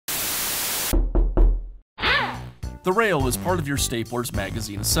The rail is part of your stapler's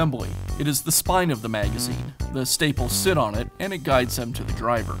magazine assembly. It is the spine of the magazine. The staples sit on it, and it guides them to the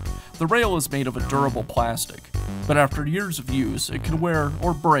driver. The rail is made of a durable plastic, but after years of use, it can wear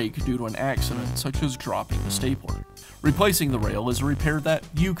or break due to an accident, such as dropping the stapler. Replacing the rail is a repair that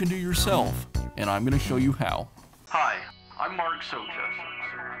you can do yourself, and I'm going to show you how. Hi, I'm Mark Socha.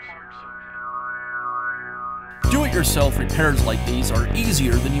 Do-it-yourself repairs like these are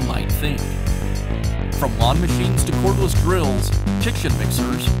easier than you might think. From lawn machines to cordless drills, kitchen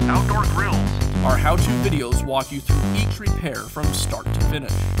mixers, Outdoor grills. our how-to videos walk you through each repair from start to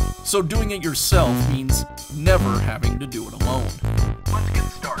finish. So doing it yourself means never having to do it alone. Let's get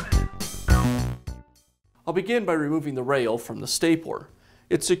started. I'll begin by removing the rail from the stapler.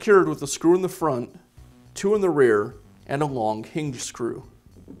 It's secured with a screw in the front, 2 in the rear, and a long hinge screw.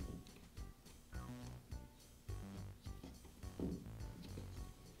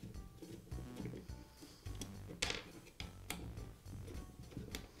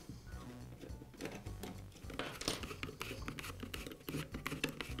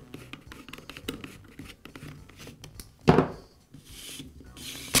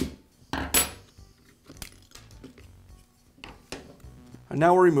 And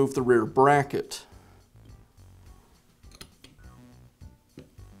now we'll remove the rear bracket.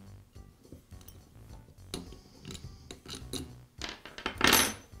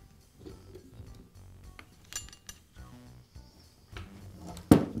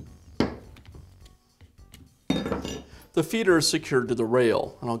 The feeder is secured to the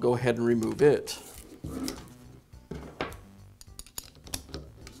rail, and I'll go ahead and remove it.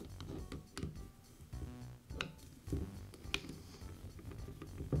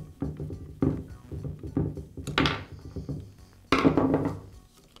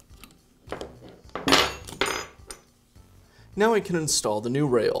 Now we can install the new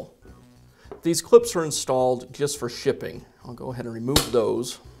rail. These clips are installed just for shipping. I'll go ahead and remove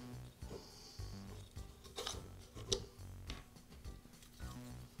those.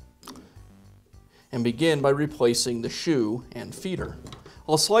 And begin by replacing the shoe and feeder.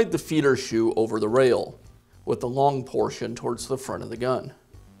 I'll slide the feeder shoe over the rail with the long portion towards the front of the gun.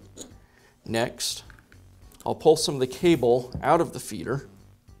 Next, I'll pull some of the cable out of the feeder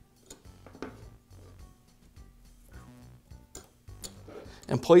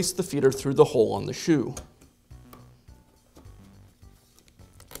and place the feeder through the hole on the shoe.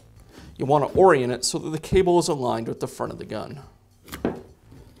 You want to orient it so that the cable is aligned with the front of the gun.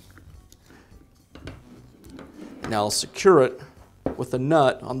 Now I'll secure it with a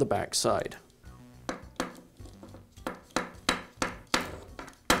nut on the back side.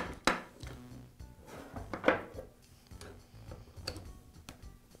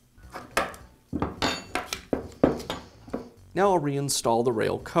 Now I'll reinstall the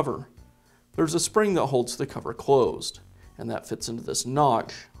rail cover. There's a spring that holds the cover closed, and that fits into this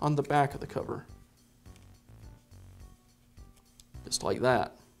notch on the back of the cover. Just like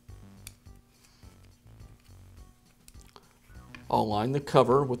that. I'll line the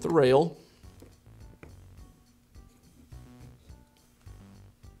cover with the rail.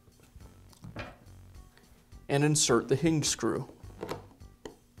 And insert the hinge screw.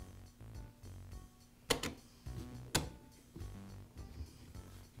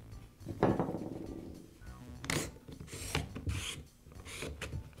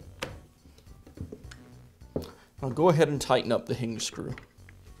 I'll go ahead and tighten up the hinge screw.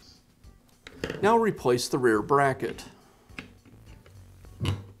 Now replace the rear bracket.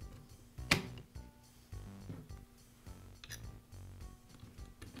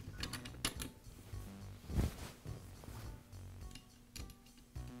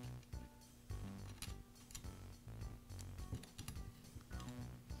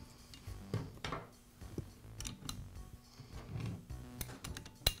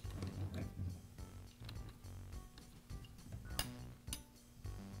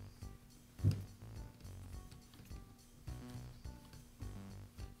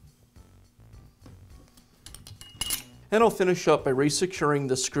 And I'll finish up by resecuring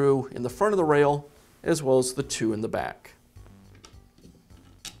the screw in the front of the rail as well as the 2 in the back.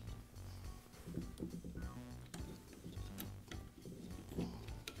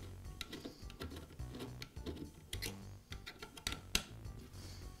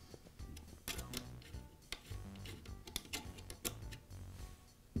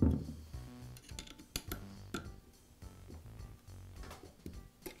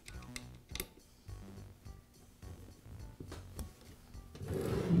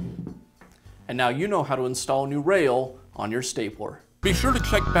 And now you know how to install a new rail on your stapler. Be sure to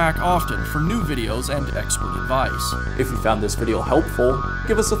check back often for new videos and expert advice. If you found this video helpful,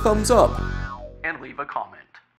 give us a thumbs up. And leave a comment.